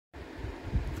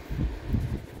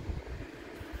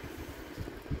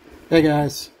Hey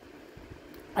guys,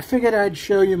 I figured I'd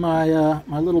show you my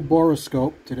my little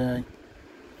borescope today,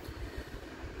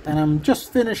 and I'm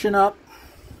just finishing up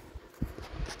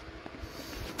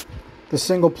the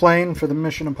single plane for the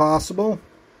Mission Impossible,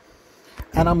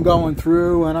 and I'm going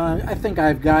through and I think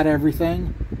I've got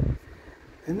everything,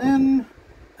 and then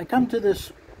I come to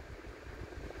this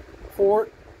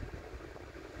port.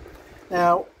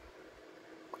 Now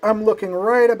I'm looking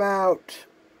right about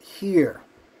here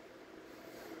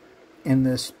in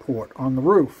this port on the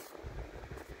roof.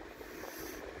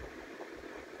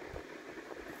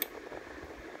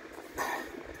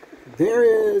 There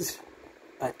is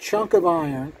a chunk of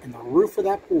iron in the roof of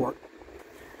that port.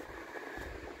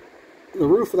 The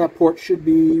roof of that port should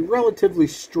be relatively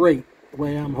straight the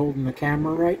way I'm holding the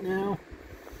camera right now.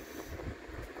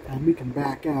 And we can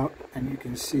back out and you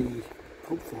can see,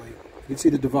 hopefully, you can see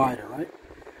the divider, right?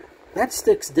 That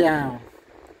sticks down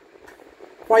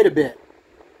quite a bit.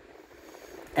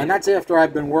 And that's after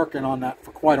I've been working on that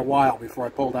for quite a while before I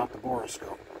pulled out the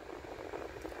borescope.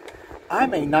 I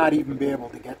may not even be able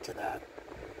to get to that.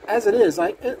 As it is,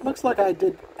 it looks like I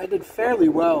did fairly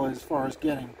well as far as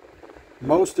getting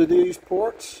most of these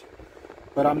ports,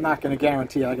 but I'm not going to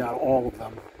guarantee I got all of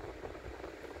them.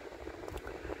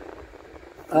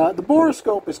 The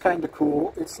borescope is kind of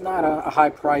cool. It's not a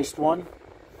high-priced one.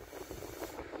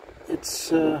 It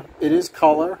is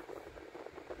color.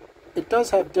 It does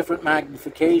have different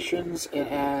magnifications. It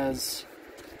has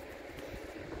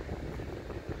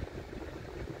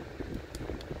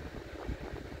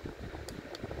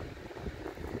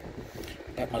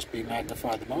that must be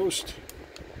magnified the most.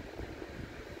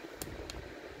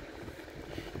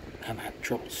 I'm having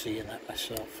trouble seeing that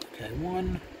myself. Okay,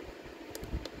 one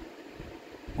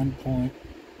point.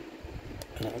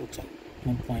 That looks like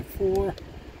 1.4,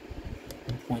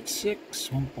 1.6,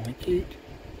 1.8.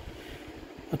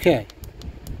 Okay,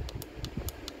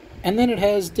 and then it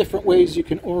has different ways you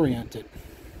can orient it.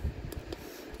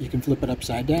 You can flip it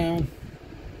upside down.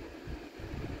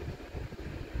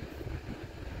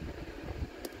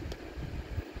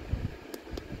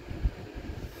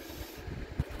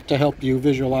 To help you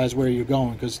visualize where you're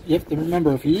going, because you have to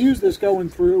remember, if you use this going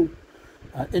through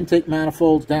intake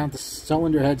manifolds down to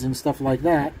cylinder heads and stuff like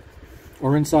that,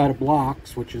 or inside of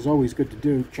blocks, which is always good to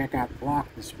do, check out block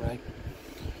display.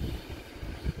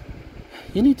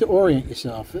 You need to orient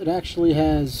yourself. It actually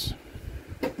has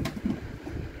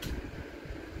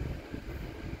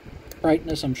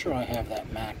brightness. I'm sure I have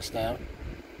that maxed out.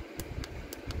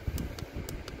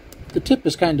 The tip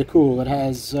is kind of cool. It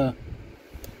has a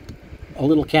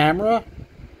little camera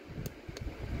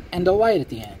and a light at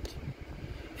the end.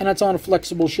 And it's on a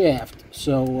flexible shaft.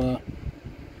 So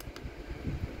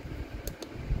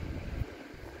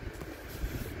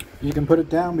you can put it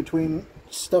down between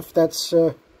stuff that's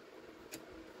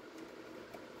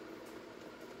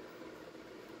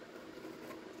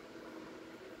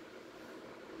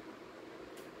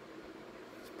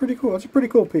pretty cool. It's a pretty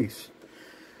cool piece.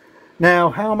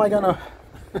 Now, how am I going to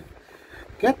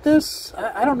get this?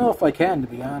 I don't know if I can, to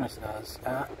be honest, guys.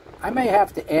 I may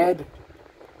have to add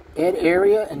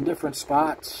area in different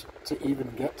spots to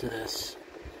even get to this.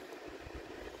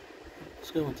 Let's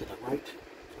go into the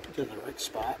right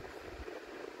spot.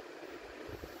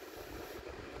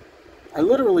 I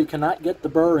literally cannot get the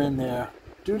burr in there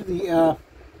due to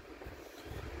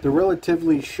the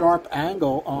relatively sharp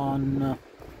angle on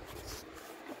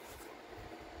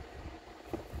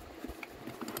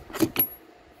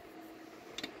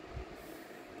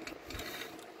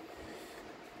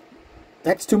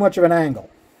that's too much of an angle.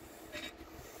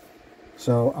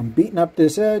 So I'm beating up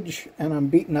this edge and I'm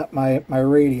beating up my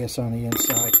radius on the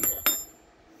inside here,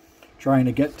 trying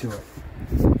to get to it.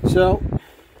 So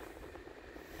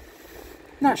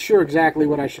not sure exactly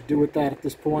what I should do with that at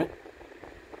this point.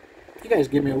 You guys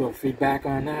give me a little feedback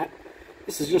on that.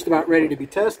 This is just about ready to be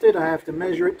tested. I have to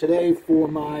measure it today for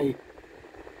my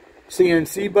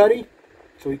CNC buddy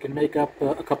so he can make up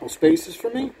a couple spaces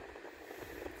for me.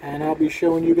 And I'll be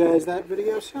showing you guys that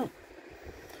video soon.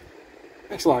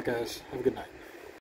 Thanks a lot, guys. Have a good night.